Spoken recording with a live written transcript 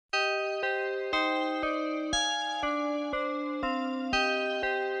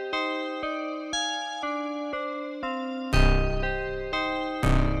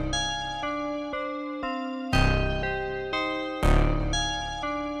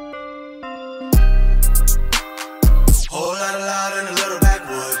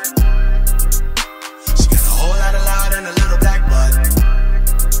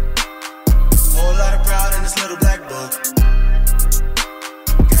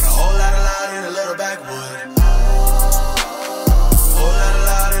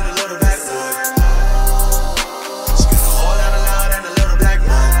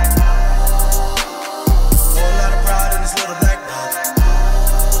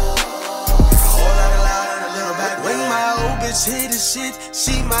bitch hit the shit,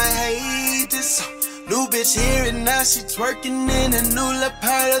 she might hate this. New bitch here and now she twerking in a new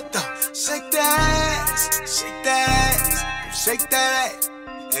leopard though. Shake that ass, shake that ass, shake that ass.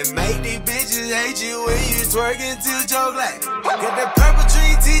 And make these bitches hate you when you twerking to joke like. Got that purple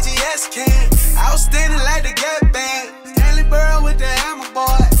tree TGS can, outstanding like the Gap Band. Stanley Burrow with the hammer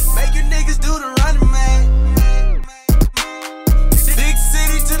boy, make you niggas do the running man. Big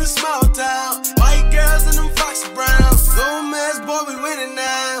city to the small town, white girls and them Foxy Browns. Gold mask boy, we winning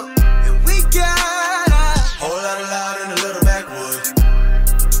now. And we got a whole lot of loud in the little backwood.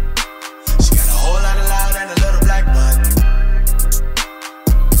 She got a whole lot of loud and a little black bud.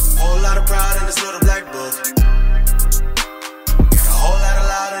 Whole lot of pride in this little black book. Got a whole lot of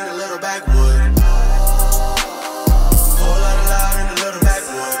loud in the little backwood. Whole lot of loud in the little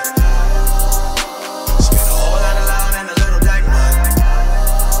backwood. She got a whole lot of loud in the little black book.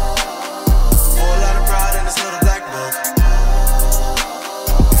 Whole lot of pride in this little black book.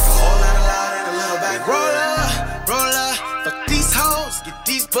 Got a whole lot of loud in the little backwood. Roll up, fuck these hoes, get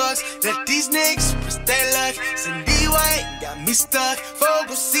these bucks, let these niggas press their luck. Cindy White got me stuck.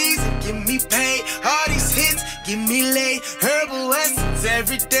 Focal season, give me paid. All these hits, give me laid. Herbal essence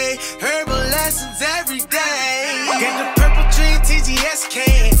every day. Herbal lessons every day. Got the purple tree TGS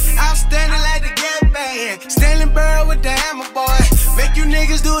can, outstanding like the Gap Band. Stanley Burrow with the hammer boy, make you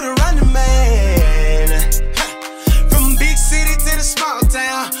niggas do the running man. From big city to the small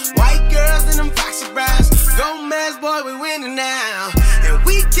town, white girls and them Foxy Browns. Gold mask boy, we winning now. And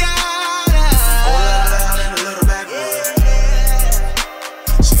we got a whole lot of loud in a little backwood.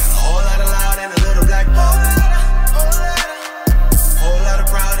 She got a whole lot of loud and a little black book. Whole lot of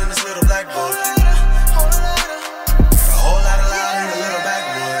proud in this little black book. Got a whole lot of loud in a little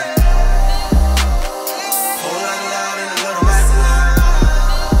backwood. Whole lot of loud in a little backwood.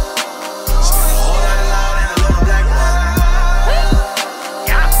 She got a whole lot of loud in a little black book.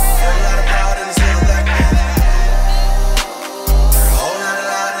 Whole lot of proud in this little black book. Got a whole lot of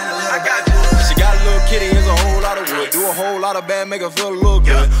loud in a little backwood. She got a little kitty, here's a whole lot of wood. Do a whole lot of bad, make her feel a little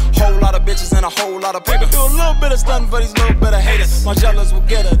good. Whole lot of bitches and a whole lot of paper. Do a little bit of stunting for these little bit of haters. My jealous will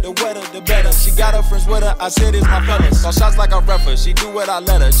get her, the wetter, the better. She got her friends with her, I said it's my fellas. Call shots like I ref her, she do what I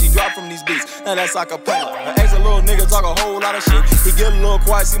let her. She drop from these beats, now that's acapella. Her ex a little nigga talk a whole lot of shit. He get a little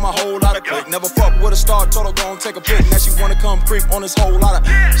quiet, see my whole lot of click. Never fuck with a star, told her gon' take a pic. Now she wanna come creep on this whole lot of.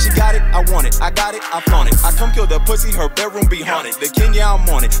 She got it, I want it, I got it, I flaunt it. I come kill the pussy, her bedroom be haunted. The king, yeah, I'm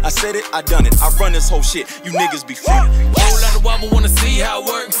on it, I said it, I done it. I run this whole shit, you niggas be frontin'. Whole lot of wobble, wanna see how it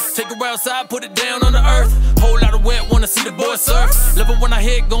works. Take her outside, put it down on the earth. Whole lot of wet, wanna see the boy surf. Love it when I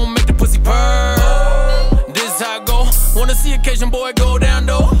hit, gon' make the pussy purr. This is how I go. Wanna see occasion boy go down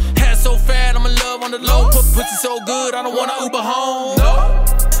though. Hat so fat, I'm in love on the low. Put pussy so good, I don't wanna Uber home.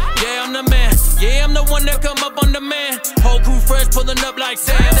 Yeah, I'm the man. Yeah, I'm the one that come up on the man. Whole crew fresh, pulling up like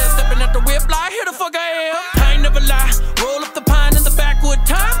sand. Stepping at the whip like, here the fuck I am. I ain't never lie. Roll up the pine in the backwood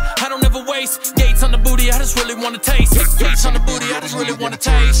time. I don't ever waste. Gates on the booty, I just really wanna taste. Gates on the booty, I just really wanna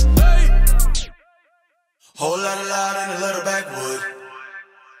taste. Whole lot of loud in a little backwood.